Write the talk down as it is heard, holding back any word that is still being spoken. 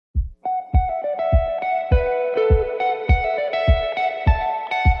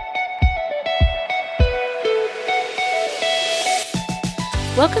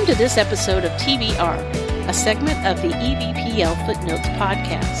Welcome to this episode of TBR, a segment of the EVPL Footnotes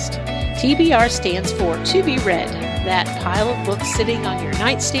podcast. TBR stands for To Be Read, that pile of books sitting on your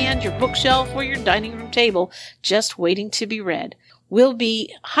nightstand, your bookshelf, or your dining room table, just waiting to be read. We'll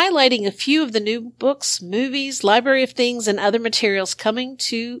be highlighting a few of the new books, movies, library of things, and other materials coming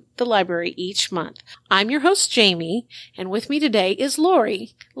to the library each month. I'm your host, Jamie, and with me today is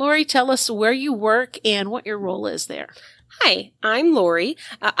Lori. Lori, tell us where you work and what your role is there. Hi, I'm Lori.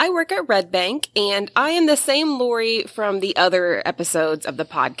 I work at Red Bank, and I am the same Lori from the other episodes of the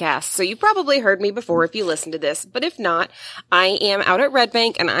podcast. So you've probably heard me before if you listen to this, but if not, I am out at Red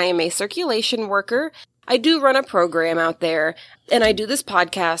Bank, and I am a circulation worker. I do run a program out there, and I do this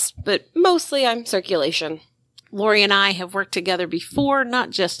podcast, but mostly I'm circulation. Lori and I have worked together before,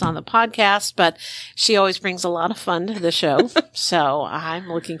 not just on the podcast, but she always brings a lot of fun to the show. So I'm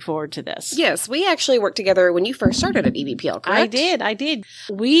looking forward to this. Yes, we actually worked together when you first started at EVPL, correct? I did.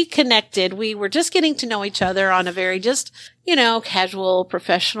 We connected. We were just getting to know each other on a very casual,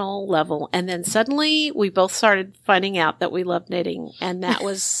 professional level. And then suddenly we both started finding out that we loved knitting. And that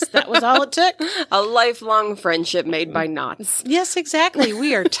was all it took. A lifelong friendship made by knots. Yes, exactly.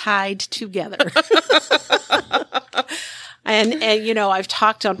 We are tied together. And I've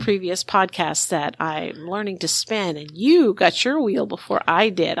talked on previous podcasts that I'm learning to spin, and you got your wheel before I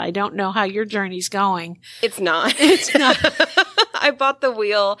did. I don't know how your journey's going. It's not. It's I bought the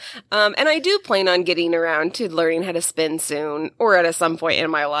wheel, and I do plan on getting around to learning how to spin soon, or at some point in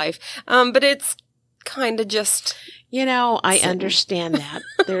my life. But it's kind of just... I understand that.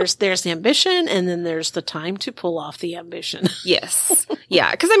 There's ambition, and then there's the time to pull off the ambition. Yes.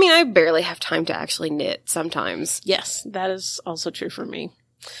 Yeah, because I barely have time to actually knit sometimes. Yes, that is also true for me.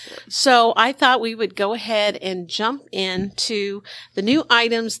 So I thought we would go ahead and jump into the new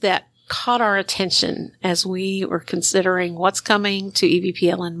items that caught our attention as we were considering what's coming to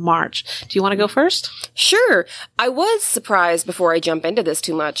EVPL in March. Do you want to go first? Sure. I was surprised, before I jump into this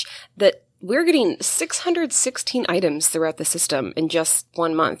too much, that we're getting 616 items throughout the system in just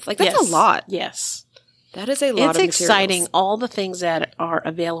 1 month. That's a lot. Yes. That is a lot of materials. It's exciting, all the things that are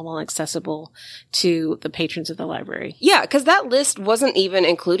available and accessible to the patrons of the library. Yeah, because that list wasn't even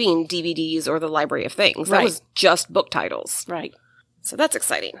including DVDs or the library of things. That was just book titles. Right. So that's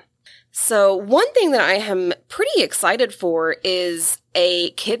exciting. So one thing that I am pretty excited for is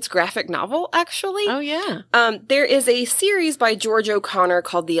a kids graphic novel, actually. Oh, yeah. There is a series by George O'Connor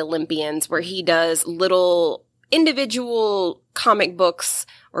called The Olympians, where he does little individual comic books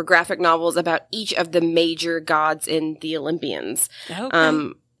or graphic novels about each of the major gods in The Olympians.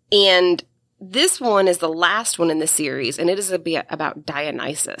 Okay. And this one is the last one in the series, and it is about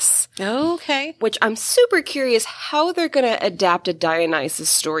Dionysus. Okay. Which I'm super curious how they're going to adapt a Dionysus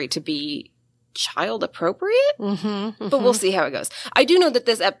story to be child appropriate, but we'll see how it goes. I do know that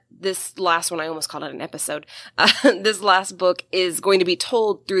this last one, I almost called it an episode, this last book is going to be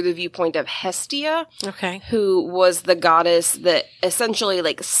told through the viewpoint of Hestia, who was the goddess that essentially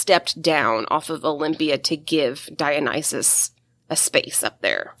stepped down off of Olympia to give Dionysus a space up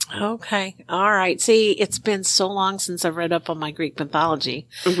there. Okay. All right. See, it's been so long since I've read up on my Greek mythology.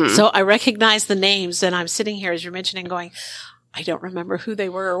 So I recognize the names, and I'm sitting here as you're mentioning going, I don't remember who they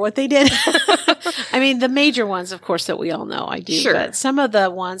were or what they did. The major ones, of course, that we all know, I do. Sure. But some of the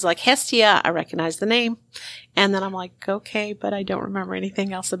ones like Hestia, I recognize the name. And then I'm like, okay, but I don't remember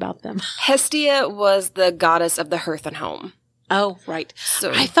anything else about them. Hestia was the goddess of the hearth and home. Oh, right. So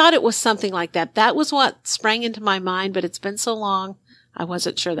I thought it was something like that. That was what sprang into my mind, but it's been so long, I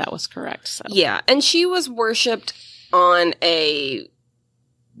wasn't sure that was correct. So. Yeah, and she was worshipped on a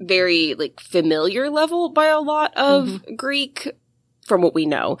very familiar level by a lot of Greek, from what we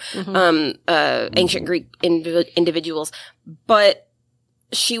know, ancient Greek individuals, but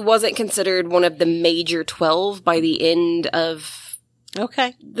she wasn't considered one of the major 12 by the end of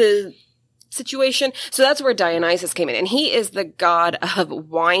the situation. So that's where Dionysus came in, and he is the god of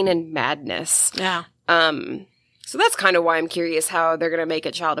wine and madness. Yeah. So that's kind of why I'm curious how they're going to make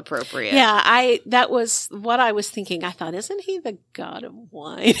it child appropriate. Yeah, that was what I was thinking. I thought, isn't he the god of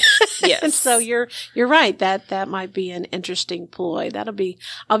wine? Yes. And so you're right. That might be an interesting ploy.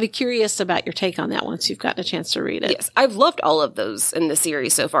 I'll be curious about your take on that once you've gotten a chance to read it. Yes, I've loved all of those in the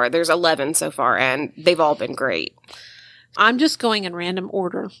series so far. There's 11 so far, and they've all been great. I'm just going in random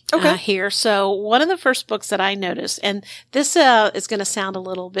order here. So one of the first books that I noticed, and this is going to sound a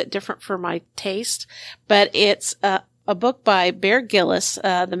little bit different for my taste, but it's a book by Bear Gillis,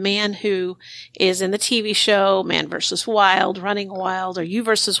 the man who is in the TV show Man vs. Wild, Running Wild, or You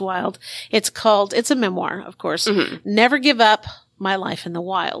vs. Wild. It's a memoir, of course, Never Give Up, My Life in the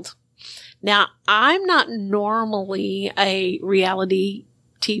Wild. Now, I'm not normally a reality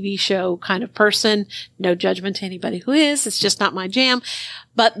TV show kind of person. No judgment to anybody who is. It's just not my jam.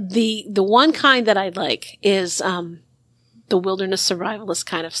 But the one kind that I like is, the wilderness survivalist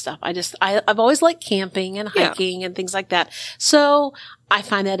kind of stuff. I've always liked camping and hiking and things like that. So I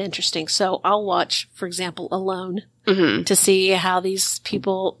find that interesting. So I'll watch, for example, Alone to see how these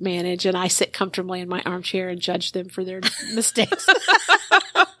people manage. And I sit comfortably in my armchair and judge them for their mistakes,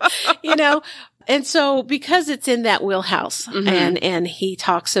 you know? And so because it's in that wheelhouse and he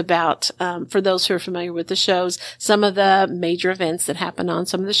talks about, for those who are familiar with the shows, some of the major events that happen on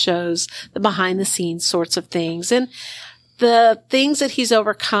some of the shows, the behind the scenes sorts of things, and the things that he's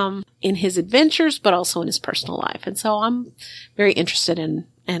overcome in his adventures, but also in his personal life. And so I'm very interested in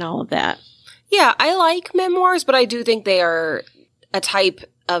all of that. Yeah, I like memoirs, but I do think they are a type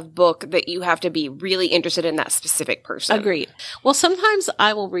of book that you have to be really interested in that specific person. Agreed. Well, sometimes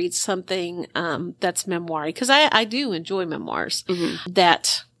I will read something that's memoir, because I do enjoy memoirs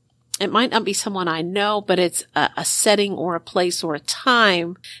that it might not be someone I know, but it's a setting or a place or a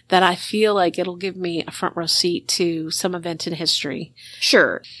time that I feel like it'll give me a front row seat to some event in history.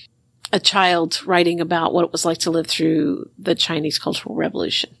 Sure. A child writing about what it was like to live through the Chinese Cultural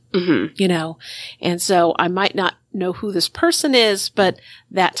Revolution, you know, and so I might not know who this person is, but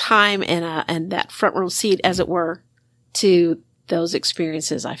that time and that front row seat, as it were, to those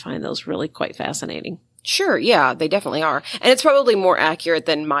experiences, I find those really quite fascinating. Sure, yeah, they definitely are. And it's probably more accurate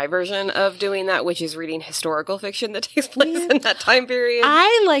than my version of doing that, which is reading historical fiction that takes place in that time period.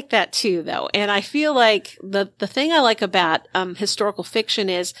 I like that too, though. And I feel like the thing I like about historical fiction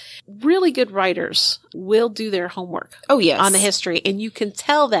is really good writers will do their homework on the history. And you can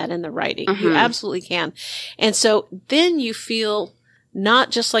tell that in the writing. You absolutely can. And so then you feel not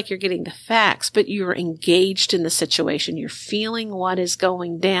just like you're getting the facts, but you're engaged in the situation. You're feeling what is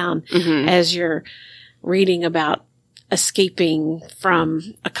going down as you're reading about escaping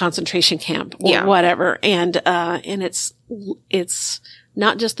from a concentration camp or whatever. And it's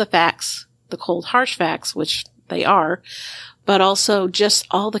not just the facts, the cold, harsh facts, which they are, but also just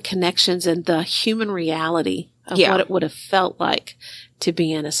all the connections and the human reality of what it would have felt like to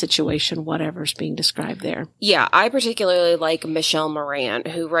be in a situation, whatever's being described there. Yeah, I particularly like Michelle Moran,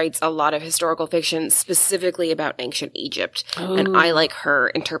 who writes a lot of historical fiction specifically about ancient Egypt. And I like her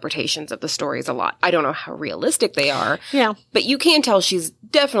interpretations of the stories a lot. I don't know how realistic they are. Yeah. But you can tell she's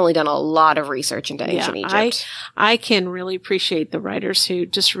definitely done a lot of research into ancient Egypt. I can really appreciate the writers who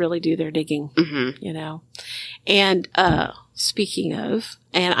just really do their digging, you know. And speaking of,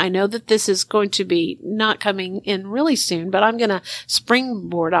 and I know that this is going to be not coming in really soon, but I'm going to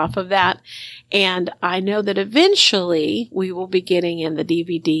springboard off of that. And I know that eventually we will be getting in the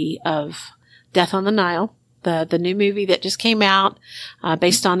DVD of Death on the Nile, the new movie that just came out,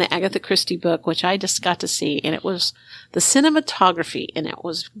 based on the Agatha Christie book, which I just got to see. And it was the cinematography, and it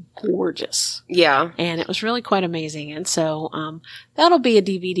was gorgeous. Yeah. And it was really quite amazing. And so, that'll be a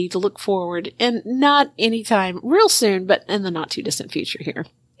DVD to look forward, and not anytime real soon, but in the not too distant future here.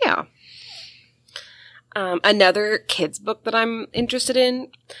 Yeah. Another kids book that I'm interested in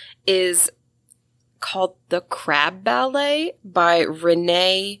is called The Crab Ballet by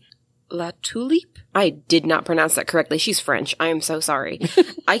Renee Latulippe. I did not pronounce that correctly. She's French. I am so sorry.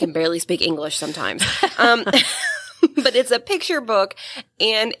 I can barely speak English sometimes. But it's a picture book,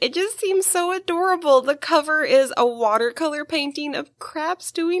 and it just seems so adorable. The cover is a watercolor painting of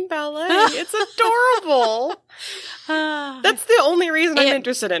crabs doing ballet. It's adorable. That's the only reason I'm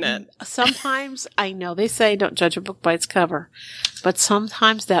interested in it. Sometimes, I know they say don't judge a book by its cover, but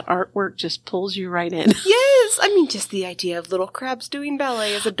sometimes that artwork just pulls you right in. Yes. I mean, just the idea of little crabs doing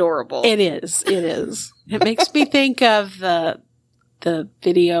ballet is adorable. It is. It is. It makes me think of the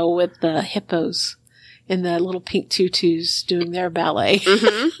video with the hippos in the little pink tutus doing their ballet.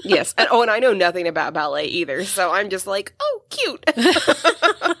 Yes. And I know nothing about ballet either, so I'm just like, oh, cute.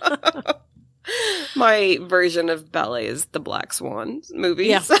 My version of ballet is the Black Swan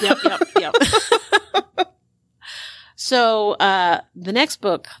movies. Yeah. Yep. So, the next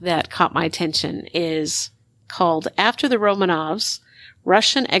book that caught my attention is called After the Romanovs,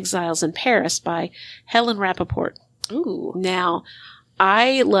 Russian Exiles in Paris by Helen Rappaport. Ooh. Now,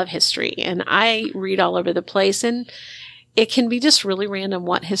 I love history, and I read all over the place, and it can be just really random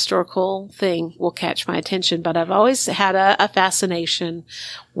what historical thing will catch my attention, but I've always had a fascination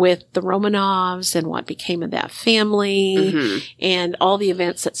with the Romanovs and what became of that family and all the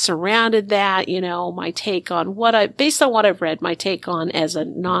events that surrounded that. You know, my take on based on what I've read, my take on as a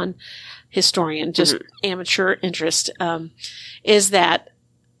non-historian, just amateur interest, is that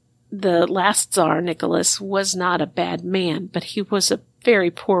the last Tsar, Nicholas, was not a bad man, but he was a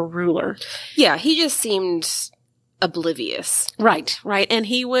very poor ruler. Yeah, he just seemed oblivious. Right. And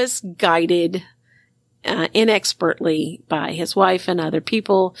he was guided inexpertly by his wife and other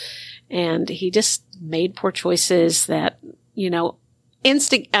people, and he just made poor choices that,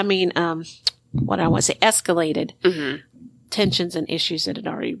 escalated tensions and issues that had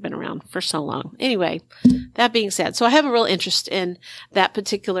already been around for so long. Anyway, that being said, so I have a real interest in that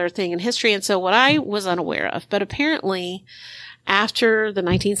particular thing in history, and so what I was unaware of, but apparently after the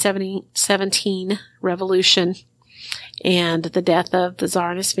 1917 revolution and the death of the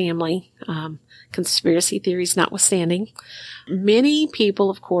Tsar and his family, conspiracy theories notwithstanding, many people,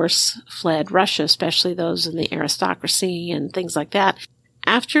 of course, fled Russia, especially those in the aristocracy and things like that.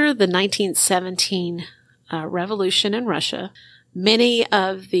 After the 1917 revolution in Russia, many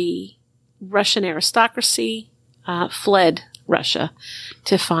of the Russian aristocracy fled Russia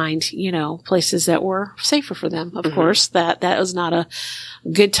to find, places that were safer for them. Of course, that was not a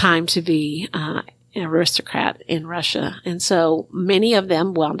good time to be an aristocrat in Russia. And so many of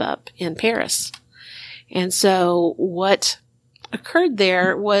them wound up in Paris. And so what occurred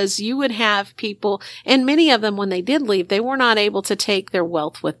there was you would have people, and many of them, when they did leave, they were not able to take their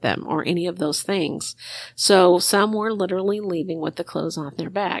wealth with them or any of those things. So some were literally leaving with the clothes on their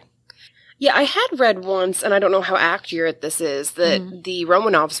back. Yeah, I had read once, and I don't know how accurate this is, that the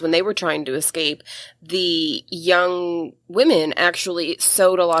Romanovs, when they were trying to escape, the young women actually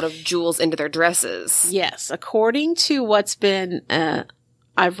sewed a lot of jewels into their dresses. Yes, according to what's been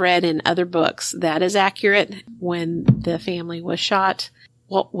I've read in other books, that is accurate. When the family was shot,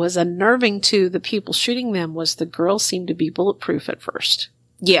 what was unnerving to the people shooting them was the girls seemed to be bulletproof at first.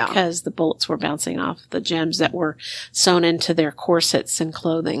 Yeah. Because the bullets were bouncing off the gems that were sewn into their corsets and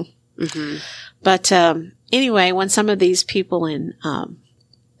clothing. But anyway, when some of these people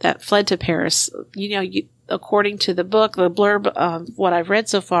that fled to Paris, according to the book, the blurb of what I've read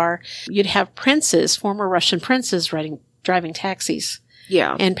so far, you'd have princes, former Russian princes, driving taxis.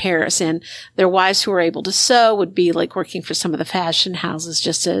 Yeah. In Paris, and their wives who were able to sew would be like working for some of the fashion houses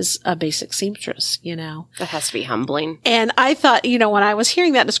just as a basic seamstress, That has to be humbling. And I thought, when I was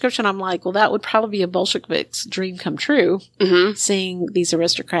hearing that description, I'm like, well, that would probably be a Bolshevik's dream come true. Seeing these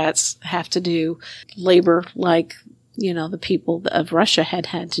aristocrats have to do labor like, the people of Russia had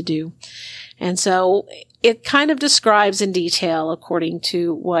to do. And so it kind of describes in detail, according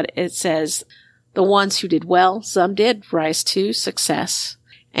to what it says, the ones who did well, some did rise to success,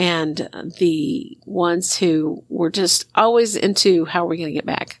 and the ones who were just always into how we're going to get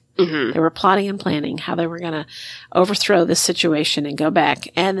back. They were plotting and planning how they were going to overthrow this situation and go back.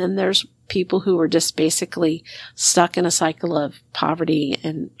 And then there's people who were just basically stuck in a cycle of poverty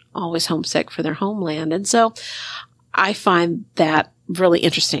and always homesick for their homeland. And so I find that really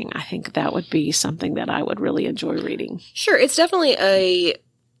interesting. I think that would be something that I would really enjoy reading. Sure. It's definitely a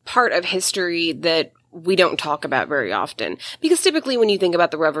part of history that we don't talk about very often, because typically when you think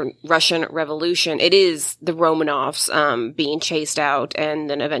about the Russian Revolution, it is the Romanovs being chased out and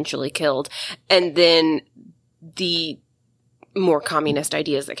then eventually killed, and then the more communist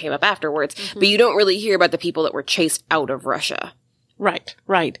ideas that came up afterwards. But you don't really hear about the people that were chased out of Russia. Right.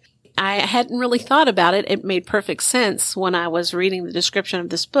 I hadn't really thought about it. It made perfect sense when I was reading the description of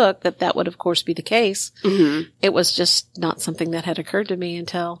this book that would, of course, be the case. It was just not something that had occurred to me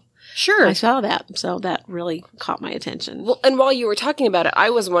until I saw that. So that really caught my attention. Well, and while you were talking about it, I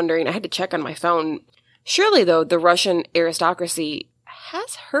was wondering, I had to check on my phone. Surely, though, the Russian aristocracy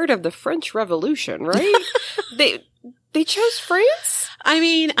has heard of the French Revolution, right? They chose France? I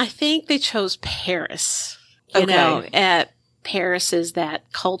mean, I think they chose Paris. Paris is that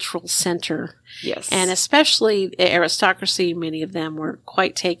cultural center. Yes. And especially the aristocracy, many of them were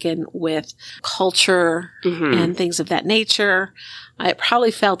quite taken with culture and things of that nature. It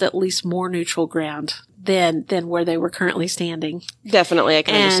probably felt at least more neutral ground than where they were currently standing. Definitely, I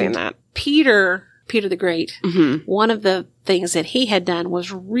can understand that. Peter the Great, one of the things that he had done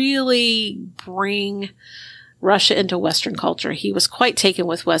was really bring Russia into Western culture. He was quite taken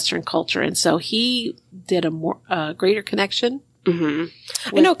with Western culture, and so he did a greater connection. I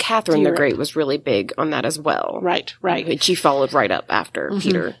know Catherine the Great was really big on that as well. Right. She followed right up after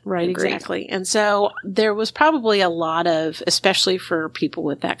Peter. Right, exactly. And so there was probably a lot of, especially for people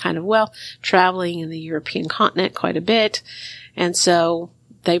with that kind of wealth, traveling in the European continent quite a bit. And so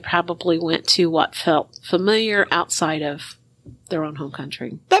they probably went to what felt familiar outside of their own home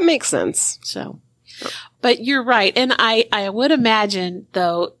country. That makes sense. So, but you're right. And I would imagine,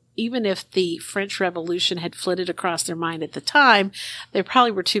 though, even if the French Revolution had flitted across their mind at the time, they probably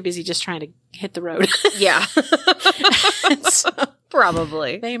were too busy just trying to hit the road. Yeah. So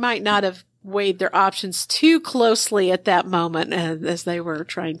probably. They might not have weighed their options too closely at that moment as they were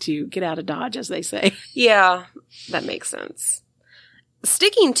trying to get out of Dodge, as they say. Yeah, that makes sense.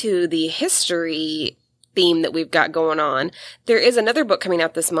 Sticking to the history theme that we've got going on, there is another book coming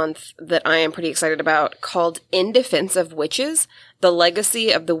out this month that I am pretty excited about called In Defense of Witches, The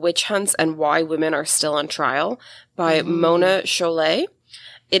Legacy of the Witch Hunts and Why Women Are Still on Trial by Mona Chollet.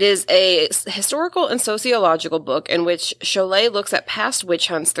 It is a historical and sociological book in which Chollet looks at past witch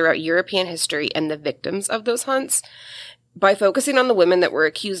hunts throughout European history and the victims of those hunts. By focusing on the women that were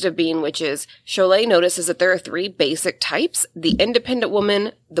accused of being witches, Chollet notices that there are 3 basic types: the independent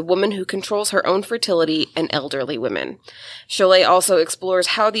woman, the woman who controls her own fertility, and elderly women. Chollet also explores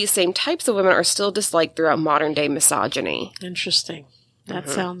how these same types of women are still disliked throughout modern-day misogyny. Interesting. That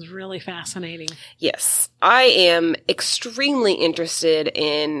sounds really fascinating. Yes. I am extremely interested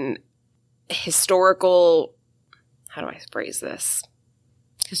in historical... How do I phrase this?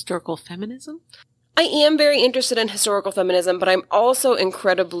 Historical feminism? I am very interested in historical feminism, but I'm also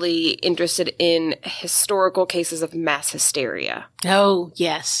incredibly interested in historical cases of mass hysteria. Oh,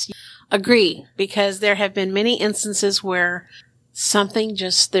 yes. Agree, because there have been many instances where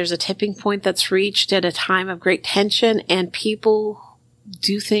there's a tipping point that's reached at a time of great tension, and people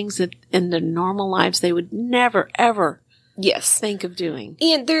do things that in their normal lives they would never, ever think of doing.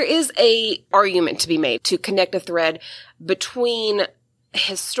 And there is a argument to be made to connect a thread between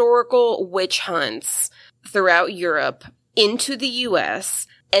historical witch hunts throughout Europe into the U.S.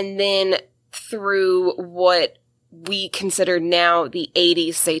 and then through what we consider now the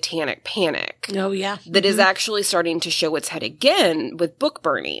 80s satanic panic. Oh, yeah. That is actually starting to show its head again with book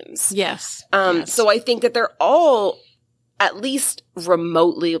burnings. Yes. So I think that they're all at least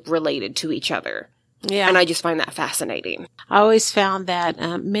remotely related to each other. Yeah. And I just find that fascinating. I always found that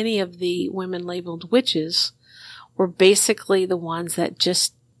many of the women labeled witches were basically the ones that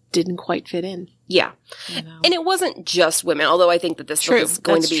just didn't quite fit in. Yeah. You know? And it wasn't just women, although I think that this book is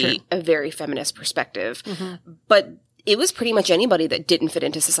going to be true. a very feminist perspective. But it was pretty much anybody that didn't fit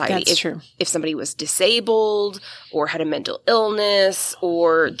into society. That's true. If somebody was disabled or had a mental illness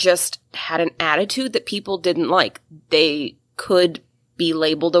or just had an attitude that people didn't like, they could be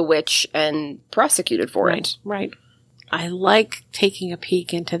labeled a witch and prosecuted for it. Right. I like taking a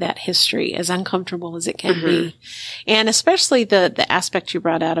peek into that history, as uncomfortable as it can be. And especially the aspect you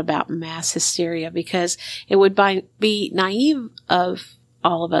brought out about mass hysteria, because it would be naive of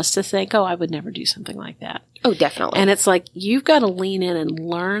all of us to think, oh, I would never do something like that. Oh, definitely. And it's like, you've got to lean in and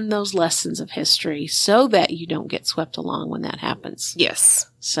learn those lessons of history so that you don't get swept along when that happens.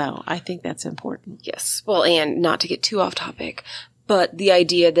 Yes. So I think that's important. Yes. Well, and not to get too off topic, but the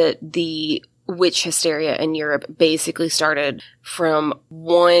idea that the witch hysteria in Europe basically started from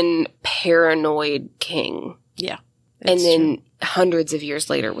one paranoid king. Yeah. And then hundreds of years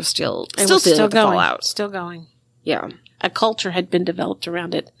later was still going. fallout. Still going. Yeah. A culture had been developed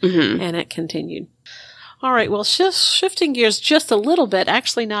around it, and it continued. All right, well, shifting gears just a little bit,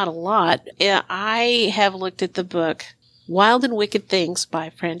 actually not a lot, I have looked at the book Wild and Wicked Things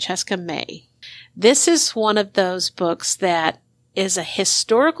by Francesca May. This is one of those books that is a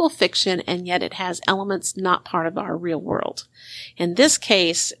historical fiction, and yet it has elements not part of our real world. In this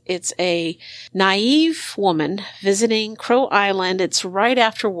case, it's a naive woman visiting Crow Island. It's right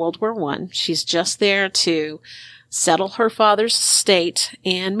after World War I. She's just there to settle her father's estate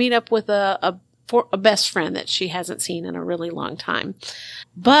and meet up with a best friend that she hasn't seen in a really long time.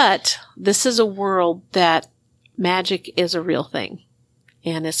 But this is a world that magic is a real thing.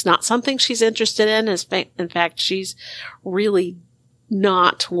 And it's not something she's interested in. In fact, she's really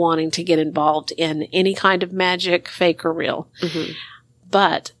not wanting to get involved in any kind of magic, fake or real.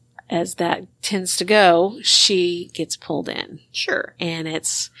 But as that tends to go, she gets pulled in. Sure. And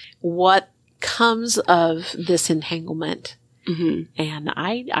it's what comes of this entanglement. And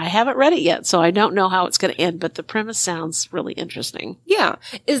I haven't read it yet, so I don't know how it's going to end, but the premise sounds really interesting. Yeah.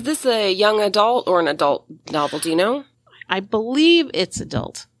 Is this a young adult or an adult novel? Do you know? I believe it's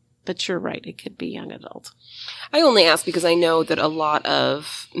adult, but you're right. It could be young adult. I only ask because I know that a lot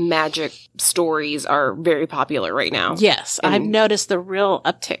of magic stories are very popular right now. Yes. I've noticed the real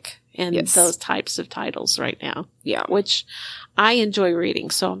uptick in those types of titles right now. Yeah. Which I enjoy reading,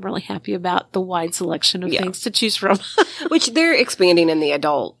 so I'm really happy about the wide selection of things to choose from. Which they're expanding in the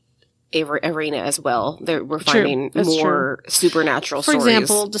adult arena as well. We're finding more supernatural stories. For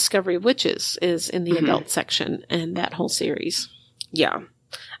example, Discovery of Witches is in the adult section and that whole series. Yeah.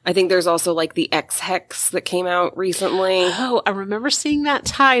 I think there's also like the X-Hex that came out recently. Oh, I remember seeing that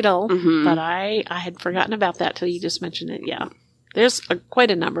title, but I had forgotten about that till you just mentioned it. Yeah. There's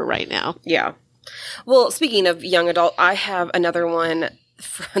quite a number right now. Yeah. Well, speaking of young adult, I have another one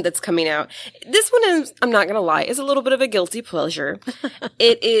that's coming out. This one is, I'm not going to lie, is a little bit of a guilty pleasure.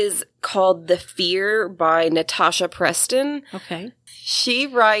 It is called The Fear by Natasha Preston. Okay. She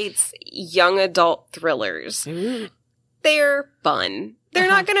writes young adult thrillers. Ooh. They're fun. They're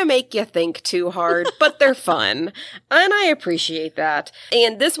not going to make you think too hard, but they're fun. And I appreciate that.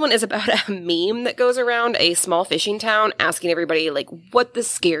 And this one is about a meme that goes around a small fishing town asking everybody, like, what the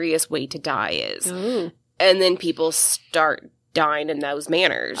scariest way to die is. Ooh. And then people start dying in those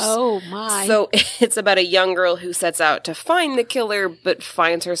manners. Oh, my. So it's about a young girl who sets out to find the killer, but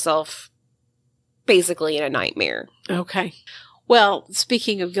finds herself basically in a nightmare. Okay. Well,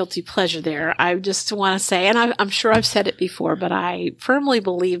 speaking of guilty pleasure there, I just want to say, and I'm sure I've said it before, but I firmly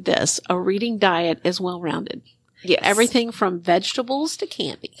believe this, a reading diet is well-rounded. Yes. Everything from vegetables to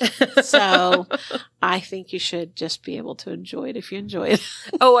candy. So I think you should just be able to enjoy it if you enjoy it.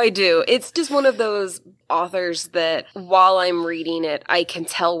 Oh, I do. It's just one of those authors that while I'm reading it, I can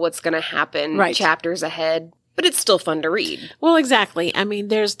tell what's going to happen chapters ahead, but it's still fun to read. Well, exactly. I mean,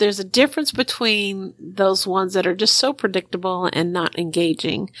 there's a difference between those ones that are just so predictable and not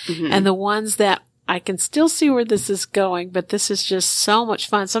engaging and the ones that I can still see where this is going, but this is just so much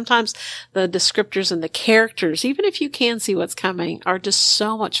fun. Sometimes the descriptors and the characters, even if you can see what's coming, are just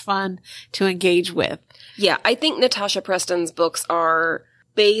so much fun to engage with. Yeah, I think Natasha Preston's books are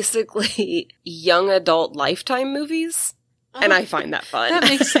basically young adult Lifetime movies, and I find that fun. That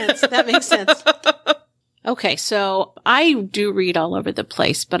makes sense. That makes sense. Okay, so I do read all over the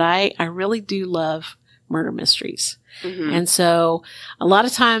place, but I really do love murder mysteries. And so a lot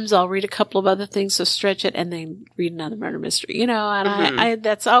of times I'll read a couple of other things to stretch it and then read another murder mystery, you know, and I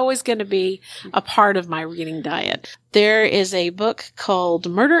that's always going to be a part of my reading diet. There is a book called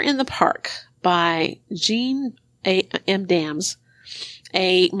Murder in the Park by Jean M. Dams,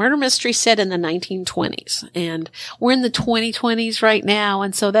 a murder mystery set in the 1920s. And we're in the 2020s right now.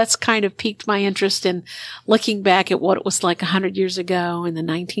 And so that's kind of piqued my interest in looking back at what it was like 100 years ago in the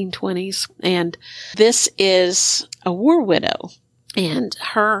 1920s. And this is a war widow. And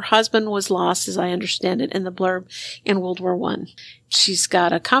her husband was lost, as I understand it, in the blurb in World War I. She's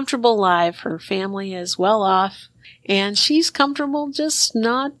got a comfortable life. Her family is well off. And she's comfortable just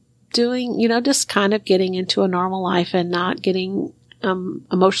not doing, you know, just kind of getting into a normal life and not getting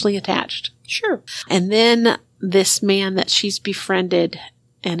emotionally attached. Sure. And then this man that she's befriended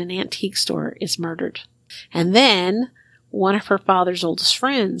in an antique store is murdered. And then one of her father's oldest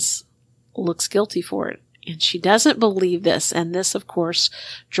friends looks guilty for it. And she doesn't believe this. And this, of course,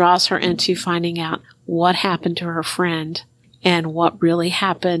 draws her into finding out what happened to her friend and what really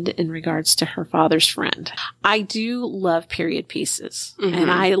happened in regards to her father's friend. I do love period pieces.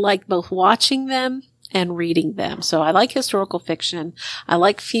 And I like both watching them and reading them. So I like historical fiction. I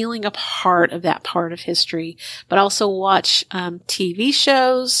like feeling a part of that part of history, but also watch TV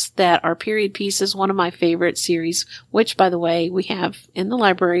shows that are period pieces. One of my favorite series, which, by the way, we have in the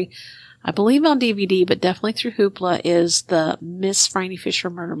library, I believe on DVD, but definitely through Hoopla, is the Miss Franny Fisher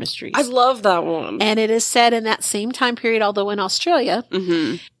Murder Mysteries. I love that one. And it is set in that same time period, although in Australia.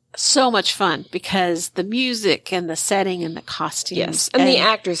 So much fun because the music and the setting and the costumes. Yes, and the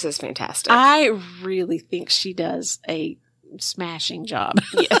actress is fantastic. I really think she does a smashing job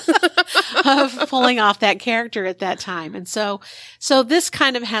of pulling off that character at that time. And so this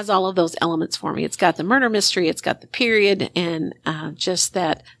kind of has all of those elements for me. It's got the murder mystery, it's got the period, and just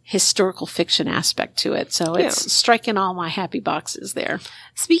that historical fiction aspect to it. So it's striking all my happy boxes there.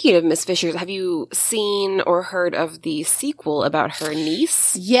 Speaking of Miss Fisher, have you seen or heard of the sequel about her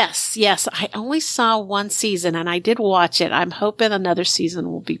niece? Yes. I only saw one season and I did watch it. I'm hoping another season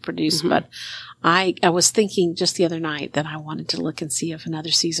will be produced, but I was thinking just the other night that I wanted to look and see if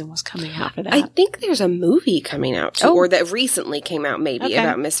another season was coming out for that. I think there's a movie coming out too, or that recently came out maybe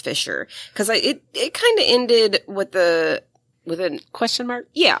about Miss Fisher. Because it kind of ended with a question mark?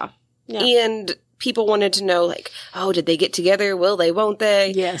 Yeah. And people wanted to know, like, oh, did they get together? Will they? Won't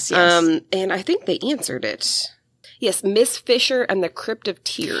they? Yes. And I think they answered it. Yes, Miss Fisher and the Crypt of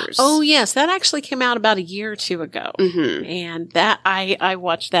Tears. Oh, yes. That actually came out about a year or two ago. And that I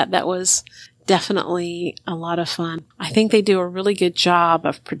watched that. That was definitely a lot of fun. I think they do a really good job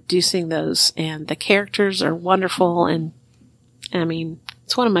of producing those, and the characters are wonderful. And I mean,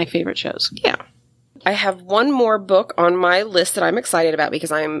 it's one of my favorite shows. Yeah. I have one more book on my list that I'm excited about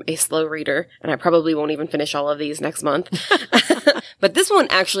because I'm a slow reader and I probably won't even finish all of these next month. But this one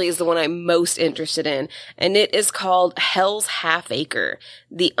actually is the one I'm most interested in, and it is called Hell's Half Acre,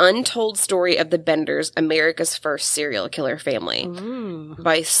 The Untold Story of the Benders, America's First Serial Killer Family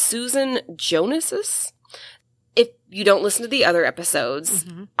by Susan Jonasis. If you don't listen to the other episodes.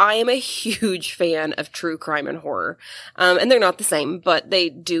 I am a huge fan of true crime and horror. And they're not the same, but they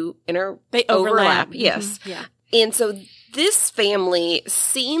do they overlap. Yes. Yeah. And so this family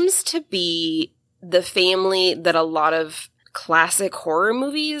seems to be the family that a lot of classic horror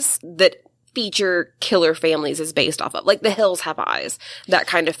movies that feature killer families is based off of. Like The Hills Have Eyes, that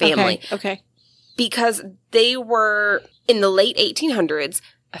kind of family. Okay. Because they were, in the late 1800s,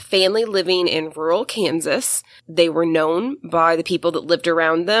 a family living in rural Kansas. They were known by the people that lived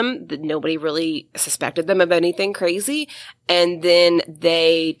around them, that nobody really suspected them of anything crazy. And then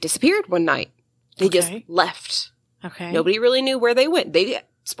they disappeared one night. They just left. Okay. Nobody really knew where they went.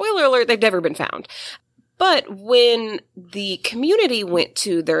 Spoiler alert, they've never been found. But when the community went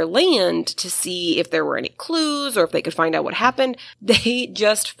to their land to see if there were any clues or if they could find out what happened, they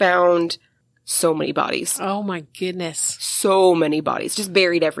just found so many bodies. Oh my goodness. So many bodies, just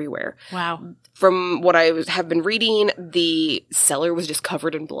buried everywhere. Wow. From what I have been reading, the cellar was just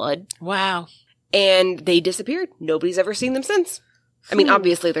covered in blood. Wow. And they disappeared. Nobody's ever seen them since. I mean,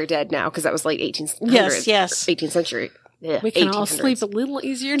 obviously they're dead now because that was late 1800s. Yes. 18th century. Yeah, we can all sleep a little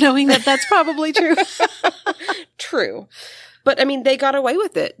easier knowing that that's probably true. True. But I mean, they got away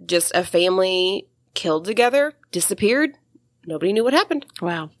with it. Just a family killed together, disappeared. Nobody knew what happened.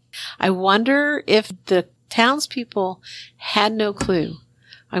 Wow. I wonder if the townspeople had no clue.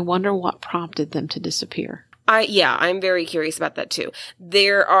 I wonder what prompted them to disappear. I'm very curious about that too.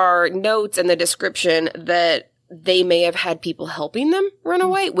 There are notes in the description that they may have had people helping them run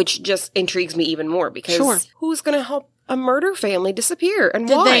away, which just intrigues me even more because who's going to help a murder family disappear and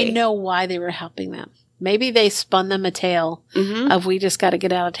why? Did they know why they were helping them? Maybe they spun them a tale of we just got to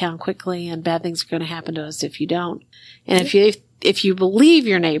get out of town quickly and bad things are going to happen to us if you don't. And if you believe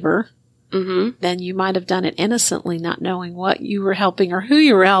your neighbor, then you might have done it innocently, not knowing what you were helping or who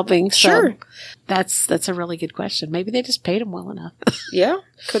you were helping. So that's a really good question. Maybe they just paid them well enough. Yeah,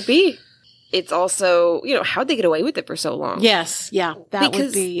 could be. It's also, how'd they get away with it for so long? Yes. Yeah. That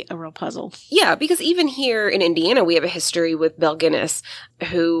would be a real puzzle. Yeah, because even here in Indiana, we have a history with Belle Guinness,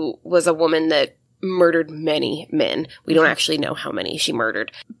 who was a woman that murdered many men. We don't actually know how many she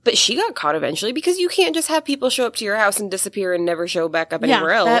murdered. But she got caught eventually because you can't just have people show up to your house and disappear and never show back up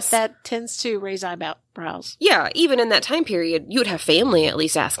anywhere else. That tends to raise eyebrows. Yeah, even in that time period, you would have family at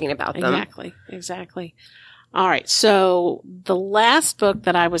least asking about them. Exactly. All right. So the last book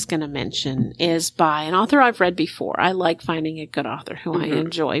that I was going to mention is by an author I've read before. I like finding a good author who I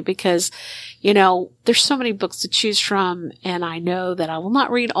enjoy because, there's so many books to choose from. And I know that I will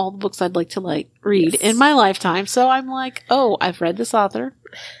not read all the books I'd like to read in my lifetime. So I'm like, oh, I've read this author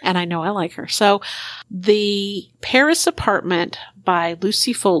and I know I like her. So The Paris Apartment by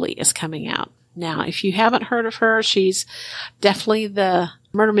Lucy Foley is coming out. Now, if you haven't heard of her, she's definitely the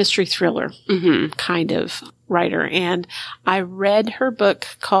murder mystery thriller kind of writer. And I read her book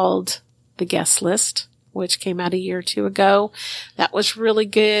called The Guest List, which came out a year or two ago. That was really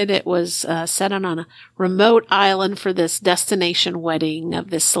good. It was set on a remote island for this destination wedding of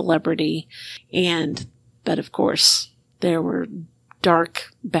this celebrity. But of course, there were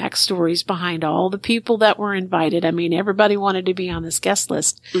dark backstories behind all the people that were invited. I mean, everybody wanted to be on this guest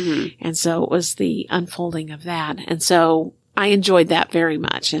list. And so it was the unfolding of that. And so I enjoyed that very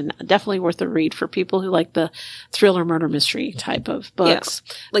much and definitely worth a read for people who like the thriller murder mystery type of books.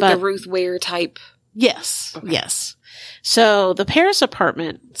 Yeah. The Ruth Ware type. Yes. Okay. Yes. So The Paris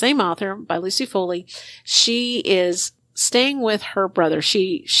Apartment, same author by Lucy Foley. She is staying with her brother.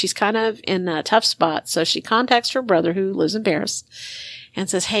 She's kind of in a tough spot. So she contacts her brother who lives in Paris and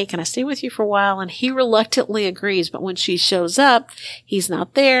says, hey, can I stay with you for a while? And he reluctantly agrees. But when she shows up, he's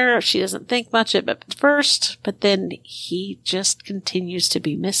not there. She doesn't think much of it at first, but then he just continues to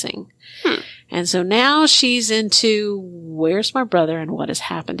be missing. And so now she's into where's my brother and what has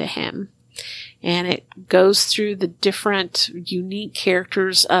happened to him? And it goes through the different unique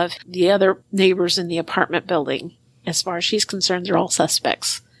characters of the other neighbors in the apartment building. As far as she's concerned, they're all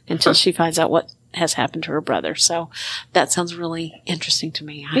suspects until she finds out what has happened to her brother. So that sounds really interesting to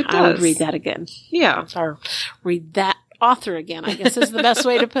me. I would read that again. Yeah. Or read that author again, I guess is the best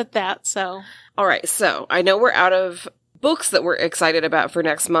way to put that. So, all right. So I know we're out of books that we're excited about for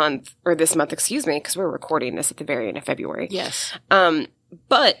next month, or this month, excuse me, because we're recording this at the very end of February. Yes.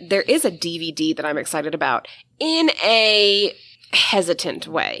 But there is a DVD that I'm excited about in a hesitant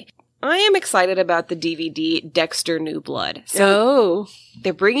way. I am excited about the DVD Dexter New Blood. So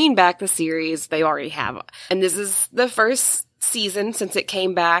they're bringing back the series they already have. And this is the first season since it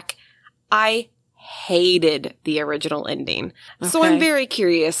came back. I hated the original ending. Okay. So I'm very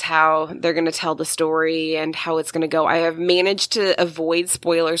curious how they're going to tell the story and how it's going to go. I have managed to avoid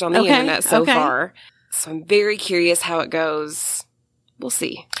spoilers on the internet so far. So I'm very curious how it goes. We'll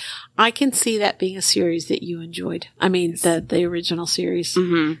see. I can see that being a series that you enjoyed. I mean, the original series.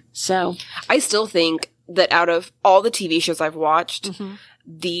 Mm-hmm. So I still think that out of all the TV shows I've watched,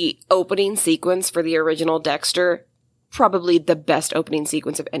 the opening sequence for the original Dexter, probably the best opening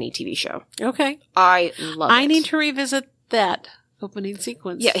sequence of any TV show. okay. I love it. I need to revisit that opening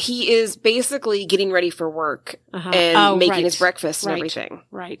sequence. Yeah, he is basically getting ready for work Uh-huh. and Oh, making right. his breakfast and Right. everything.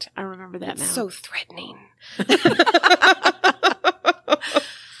 Right. I remember that now. So threatening.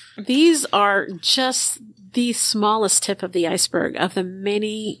 These are just the smallest tip of the iceberg of the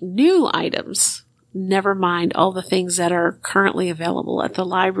many new items. Never mind all the things that are currently available at the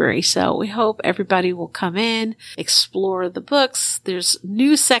library. So we hope everybody will come in, explore the books. There's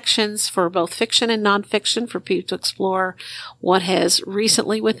new sections for both fiction and nonfiction for people to explore what has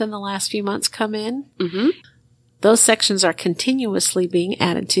recently within the last few months come in. Mm-hmm. Those sections are continuously being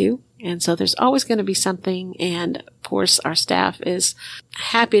added to. And so there's always going to be something. And of course, our staff is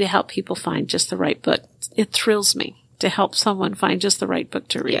happy to help people find just the right book. It thrills me to help someone find just the right book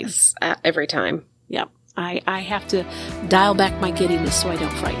to read. Yes, every time. Yep. I have to dial back my giddiness so I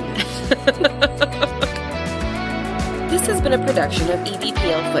don't frighten them. This has been a production of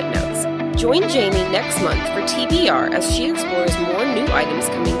EVPL Footnotes. Join Jamie next month for TBR as she explores more new items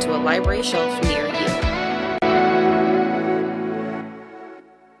coming to a library shelf near you.